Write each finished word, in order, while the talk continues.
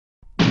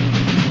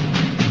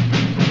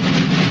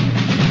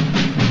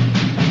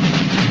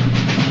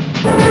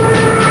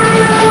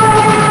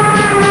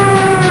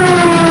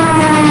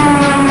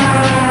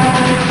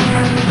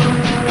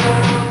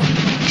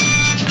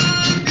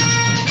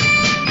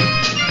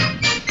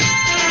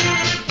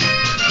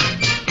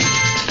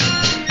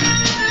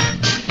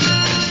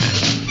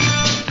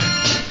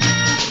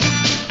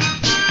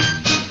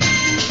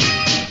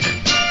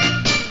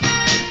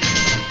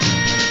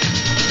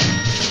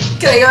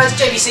G'day guys,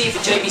 JBC for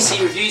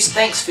JBC Reviews.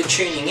 Thanks for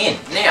tuning in.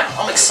 Now,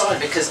 I'm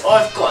excited because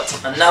I've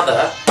got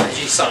another, as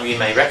some of you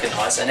may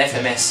recognise, an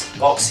FMS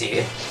box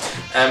here,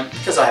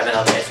 because I have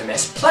another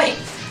FMS plane.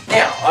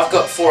 Now, I've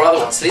got 4 other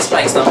ones, so this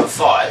plane's number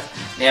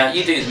 5. Now,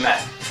 you do the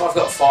math. If I've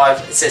got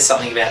 5, it says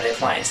something about their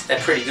planes. They're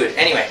pretty good.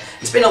 Anyway,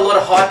 there's been a lot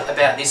of hype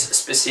about this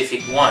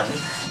specific one,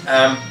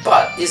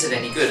 but is it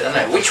any good? I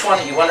don't know. Which one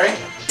are you wondering?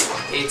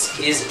 It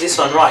is this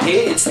one right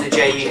here. It's the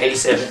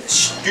Ju87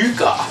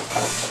 Stuka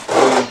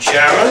from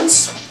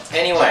Germans.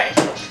 Anyway,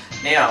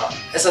 now,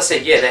 as I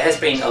said, yeah, there has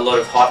been a lot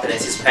of hype and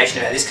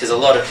anticipation about this because a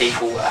lot of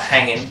people are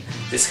hanging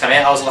this come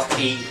out. I was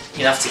lucky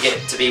enough to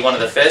get to be one of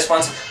the first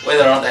ones.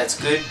 Whether or not that's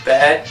good,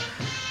 bad,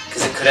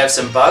 because it could have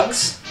some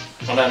bugs,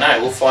 I don't know.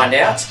 We'll find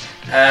out.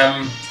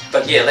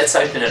 But yeah, let's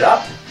open it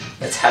up.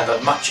 Let's have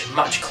a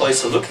much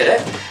closer look at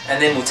it,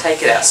 and then we'll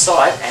take it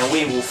outside and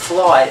we will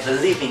fly the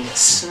living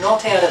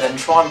snot out of it and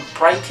try and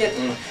break it,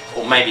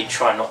 or maybe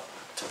try not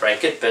to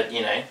break it, but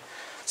you know,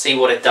 see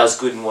what it does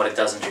good and what it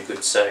doesn't do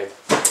good. So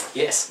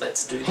yes,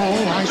 let's do that.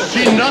 Oh, I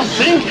see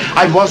nothing.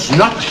 I was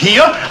not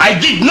here. I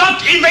did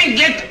not even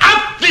get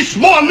up this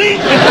morning.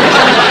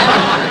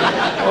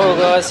 Well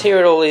guys, here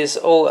it all is,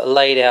 all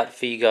laid out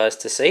for you guys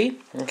to see,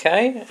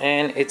 okay,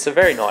 and it's a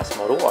very nice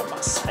model, I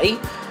must say.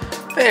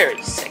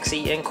 Very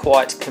sexy and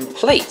quite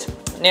complete.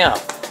 Now,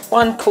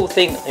 one cool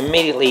thing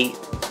immediately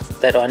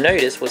that I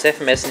noticed was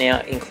FMS now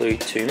include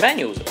 2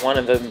 manuals, one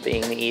of them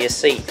being the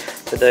ESC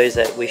for those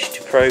that wish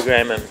to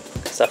program and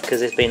stuff, because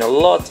there's been a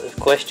lot of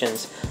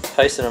questions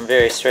posted on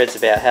various threads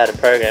about how to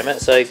program it,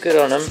 so good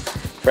on them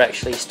for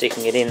actually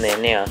sticking it in there.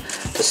 Now,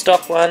 the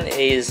stock one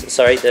is,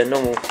 sorry, the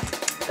normal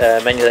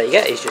manual that you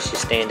get is just your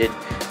standard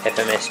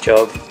FMS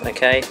job,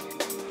 okay?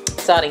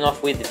 Starting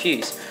off with the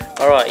fuse.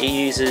 Alright, it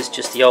uses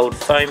just the old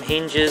foam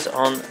hinges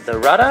on the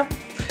rudder,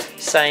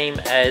 same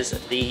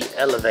as the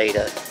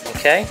elevator,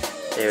 okay?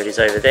 There it is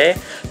over there.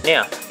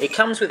 Now, it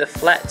comes with a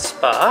flat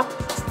spar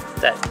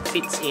that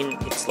fits in,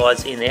 it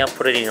slides in there. I'll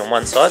put it in on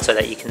one side so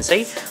that you can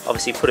see.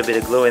 Obviously put a bit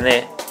of glue in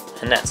there,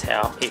 and that's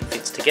how it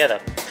fits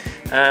together.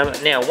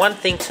 Now, one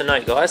thing to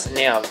note guys,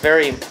 now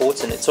very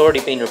important, it's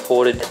already been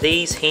reported,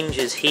 these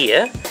hinges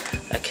here,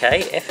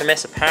 okay,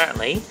 FMS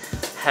apparently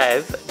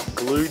have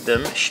glued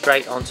them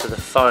straight onto the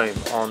foam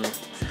on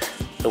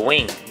the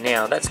wing.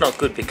 Now that's not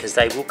good because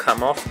they will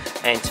come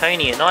off, and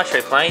Tony at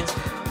Nitro Planes,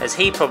 as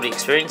he probably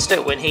experienced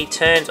it when he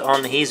turned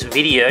on his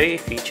video,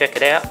 if you check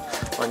it out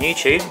on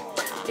YouTube,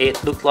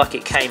 it looked like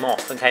it came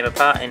off and came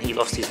apart and he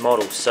lost his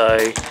model. So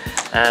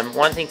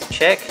one thing to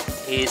check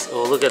is,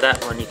 or look at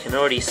that one, you can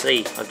already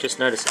see, I've just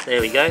noticed it,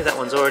 there we go, that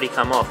one's already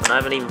come off and I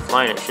haven't even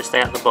flown it, it's just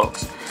out the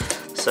box.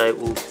 So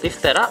we'll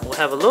lift that up, we'll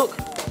have a look.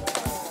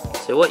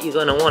 So what you're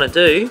going to want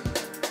to do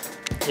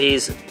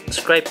is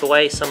scrape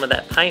away some of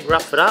that paint,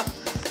 rough it up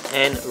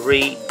and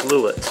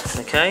re-glue it,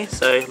 okay?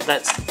 So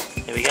that's,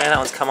 there we go, that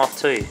one's come off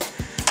too.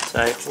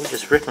 So we'll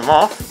just rip them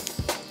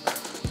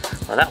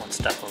off. Well, that one's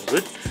stuck on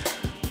good.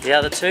 The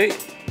other 2,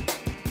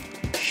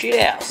 shit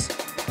house.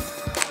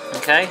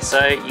 Okay,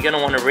 so you're going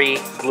to want to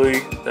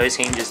re-glue those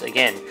hinges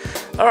again.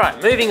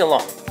 Alright, moving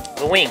along.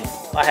 The wing.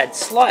 I had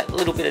slight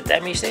little bit of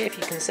damage there, if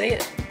you can see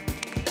it.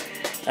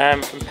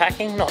 From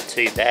packing, not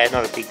too bad,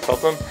 not a big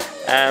problem.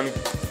 I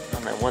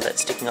don't know why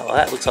that's sticking up like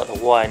that. Looks like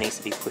the wire needs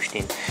to be pushed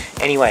in.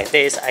 Anyway,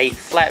 there's a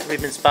flat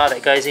ribbon spar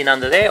that goes in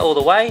under there all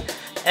the way,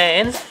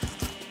 and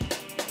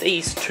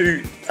these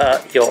 2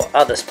 are your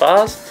other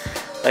spars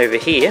over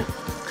here.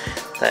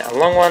 A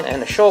long one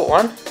and a short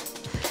one,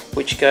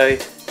 which go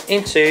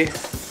into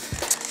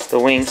the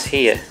wings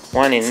here.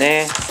 One in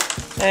there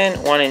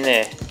and one in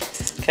there.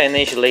 Okay, and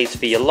these are your leads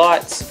for your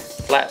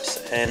lights, flaps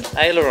and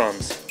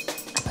ailerons.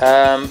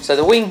 So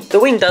the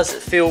wing does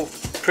feel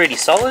pretty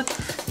solid.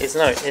 There's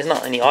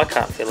not any, I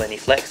can't feel any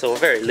flex, or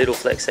very little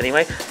flex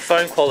anyway.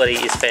 Foam quality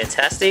is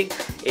fantastic.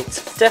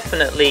 It's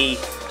definitely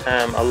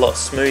a lot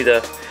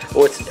smoother,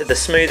 or it's the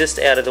smoothest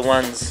out of the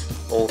ones,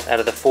 or out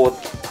of the 4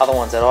 other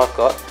ones that I've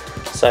got.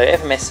 So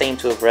FMS seem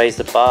to have raised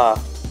the bar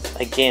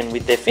again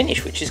with their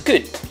finish, which is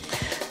good.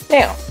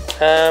 Now,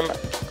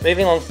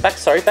 moving along, back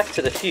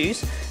to the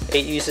fuse.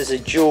 It uses a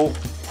dual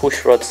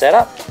push rod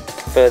setup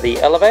for the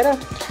elevator,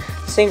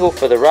 single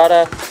for the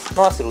rudder,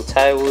 nice little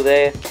tail wheel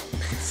there.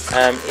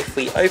 If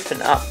we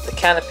open up the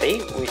canopy,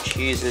 which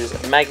uses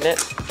a magnet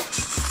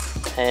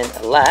and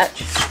a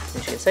latch, as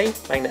you can see,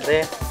 magnet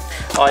there.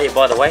 Oh yeah,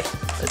 by the way,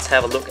 let's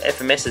have a look.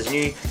 FMS's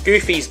new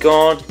Goofy's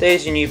gone.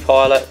 There's your new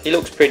pilot. He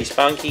looks pretty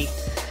spunky.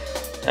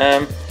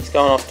 He's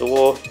going off to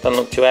war, doesn't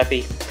look too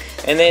happy.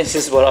 And then this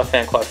is what I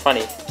found quite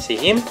funny. See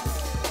him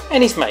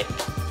and his mate.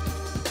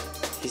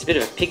 He's a bit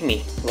of a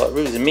pygmy, like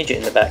Rule's a midget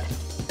in the back.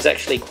 He's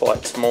actually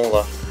quite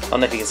smaller. I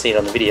don't know if you can see it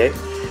on the video,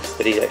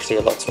 but he's actually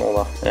a lot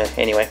smaller.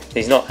 Anyway,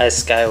 he's not as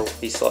scale,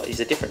 he's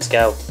a different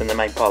scale than the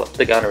main pilot.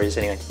 The gunner is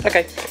anyway.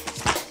 Okay,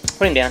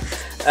 put him down.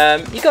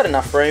 You've got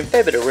enough room,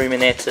 fair bit of room in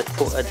there to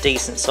put a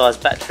decent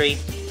sized battery.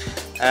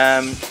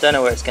 Don't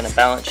know where it's going to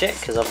balance yet,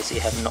 because obviously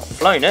you have not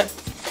flown it.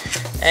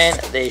 And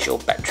there's your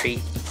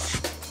battery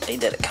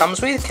that it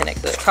comes with,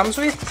 connector that it comes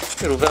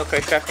with, little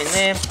velcro strap in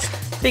there,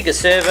 Bigger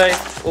servo,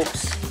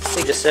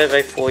 bigger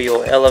servo for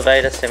your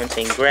elevator,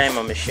 17 gram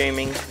I'm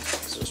assuming.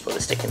 This is what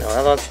they're sticking in the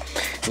alloys.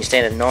 And your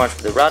standard 9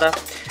 for the rudder.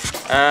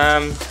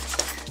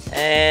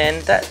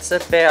 And that's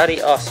about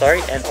it. Oh,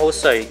 sorry, and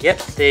also, yep,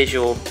 there's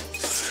your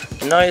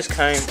nose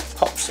cone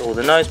pops, or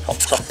the nose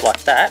pops off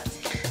like that.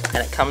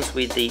 And it comes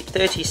with the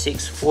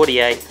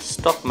 3648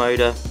 stock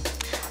motor,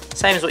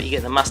 same as what you get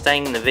in the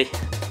Mustang and the V.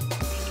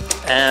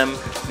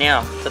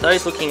 Now, for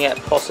those looking at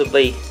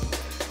possibly,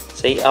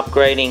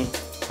 upgrading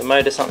the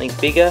motor something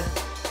bigger,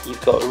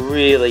 you've got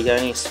really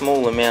only a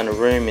small amount of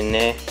room in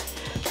there.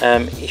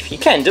 If you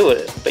can do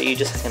it, but you're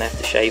just gonna have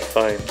to shave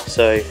foam,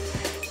 so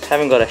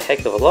haven't got a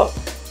heck of a lot.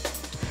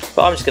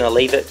 But I'm just gonna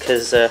leave it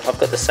because I've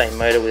got the same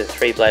motor with a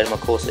 3-blade on my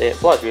Corsair. It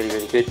flies really,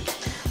 really good.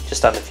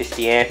 Just under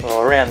 50 amp,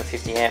 or around the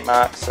 50 amp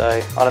mark, so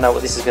I don't know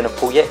what this is going to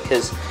pull yet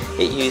because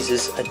it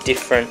uses a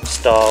different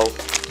style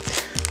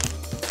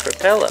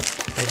propeller.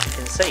 As you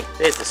can see,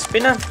 there's the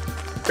spinner,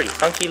 pretty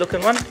funky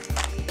looking one.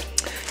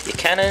 Your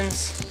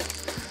cannons,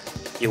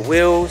 your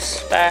wheels,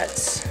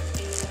 spats,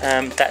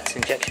 that's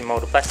injection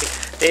molded plastic.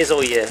 There's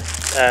all your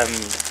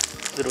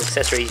little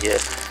accessories, your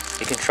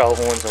control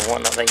horns and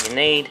whatnot that you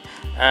need.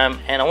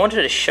 And I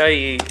wanted to show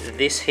you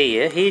this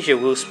here. Here's your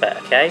wheel spat,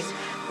 okay?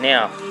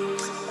 Now,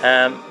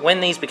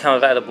 when these become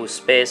available as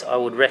spares, I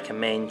would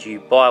recommend you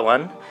buy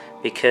one,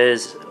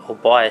 or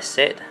buy a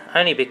set,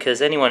 only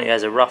because anyone who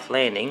has a rough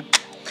landing,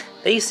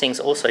 these things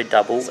also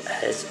double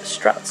as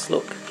struts.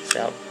 Look,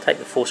 so I'll take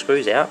the 4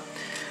 screws out,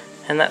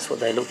 and that's what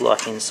they look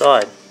like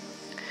inside.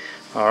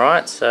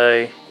 Alright,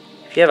 so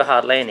if you have a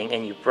hard landing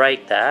and you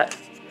break that,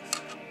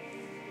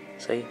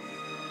 see,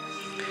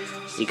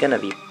 you're going to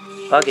be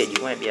buggered.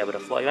 You won't be able to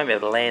fly, you won't be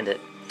able to land it.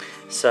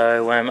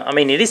 So, I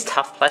mean, it is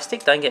tough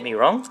plastic, don't get me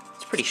wrong,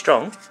 it's pretty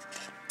strong.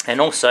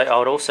 And also, I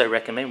would also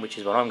recommend, which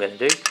is what I'm going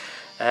to do,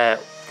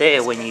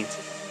 there when you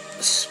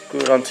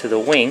screw it onto the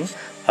wing,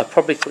 I'd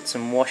probably put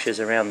some washers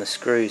around the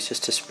screws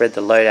just to spread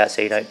the load out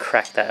so you don't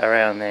crack that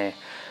around there,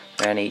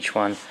 around each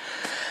one.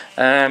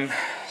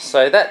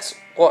 So that's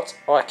what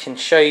I can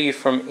show you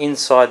from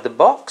inside the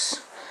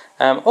box.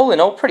 All in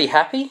all, pretty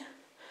happy.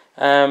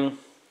 I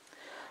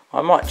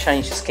might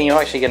change the scheme. I'm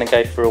actually going to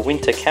go for a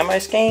winter camo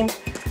scheme,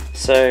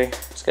 so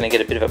it's going to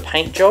get a bit of a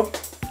paint job.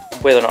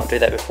 Whether or not I'll do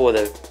that before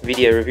the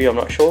video review, I'm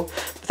not sure.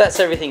 But that's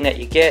everything that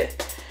you get.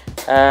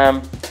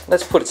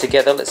 Let's put it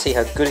together. Let's see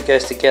how good it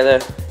goes together.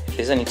 If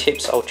there's any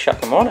tips, I'll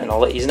chuck them on and I'll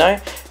let you know.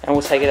 And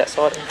we'll take it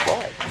outside and fly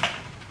it.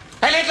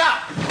 Hey,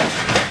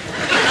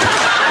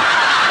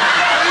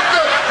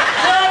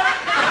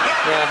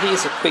 Now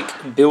here's a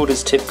quick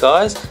builder's tip,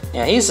 guys.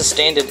 Now here's the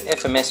standard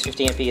FMS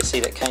 50 amp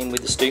ESC that came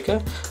with the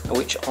Stuka,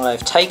 which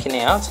I've taken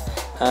out.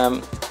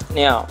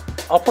 Now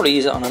I'll probably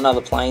use it on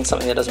another plane,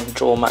 something that doesn't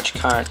draw much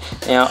current.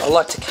 Now I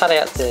like to cut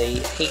out the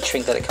heat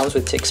shrink that it comes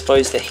with to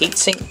expose the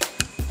heatsink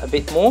a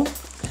bit more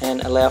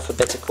and allow for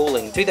better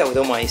cooling. Do that with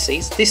all my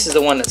ESCs. This is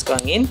the one that's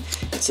going in.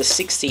 It's a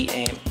 60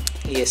 amp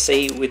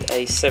ESC with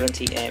a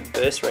 70 amp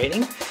burst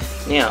rating.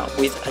 Now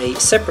with a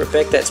separate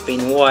back that's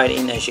been wired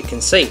in, as you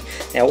can see.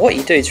 Now what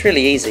you do, it's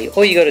really easy.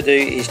 All you got to do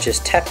is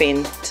just tap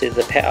in to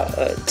the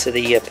power, to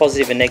the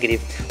positive and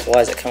negative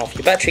wires that come off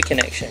your battery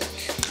connection.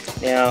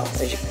 Now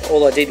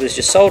all I did was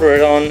just solder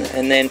it on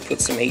and then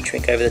put some heat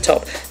shrink over the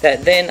top.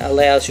 That then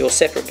allows your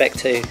separate back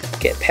to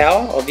get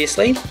power,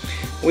 obviously,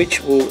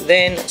 which will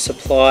then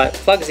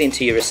plugs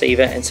into your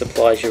receiver and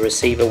supplies your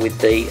receiver with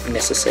the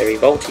necessary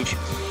voltage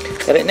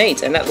that it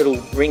needs. And that little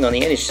ring on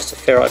the end is just a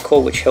ferrite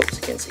core which helps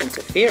against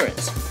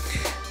interference.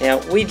 Now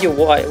with your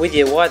wire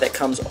that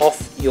comes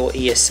off your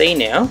ESC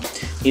now,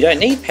 you don't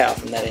need power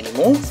from that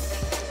anymore.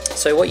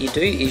 So what you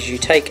do is you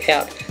take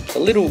out the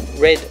little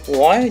red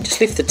wire, just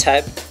lift the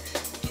tab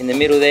in the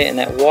middle there and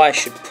that wire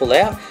should pull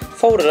out,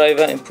 fold it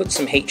over and put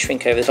some heat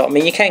shrink over the top. I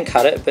mean, you can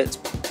cut it, but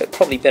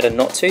probably better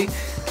not to.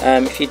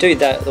 If you do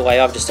that the way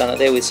I've just done it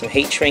there with some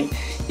heat shrink,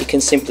 you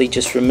can simply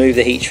just remove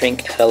the heat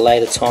shrink at a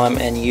later time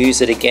and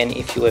use it again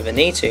if you ever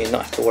need to and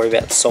not have to worry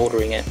about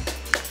soldering it.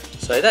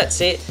 So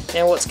that's it.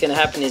 Now what's going to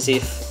happen is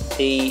if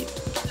the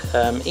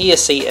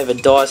ESC ever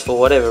dies for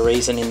whatever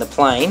reason in the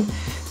plane,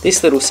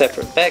 this little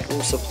separate back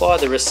will supply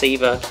the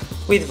receiver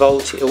with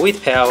voltage,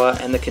 with power,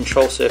 and the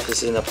control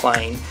surfaces in the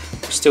plane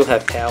will still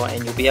have power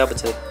and you'll be able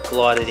to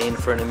glide it in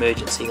for an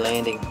emergency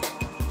landing.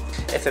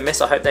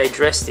 FMS, I hope they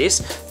address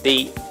this.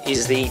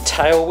 Is the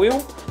tail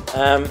wheel.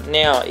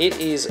 Now it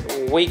is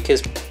weak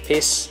as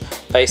piss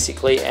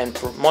basically, and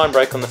mine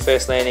broke on the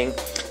first landing.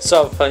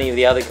 So have plenty of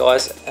the other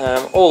guys.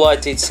 All I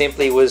did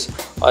simply was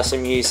I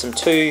used some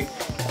 2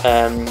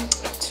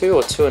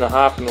 or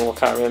 2.5 mil, I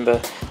can't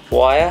remember,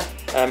 wire,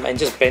 and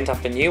just bent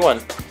up a new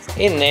one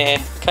in there.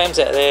 Comes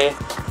out there.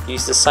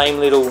 Used the same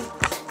little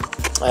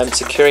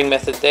securing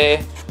method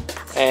there,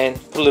 and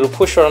put a little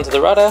pusher onto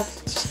the rudder.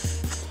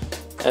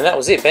 And that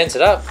was it, bent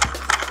it up,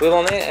 wheel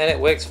on there, and it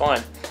works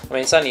fine. I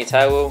mean, it's only a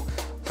tail wheel,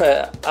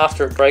 but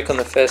after it broke on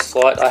the first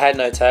flight, I had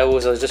no tail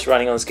wheels, I was just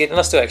running on the skid, and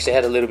I still actually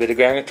had a little bit of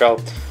ground control.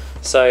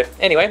 So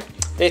anyway,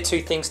 they're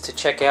 2 things to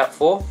check out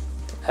for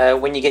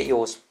when you get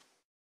yours.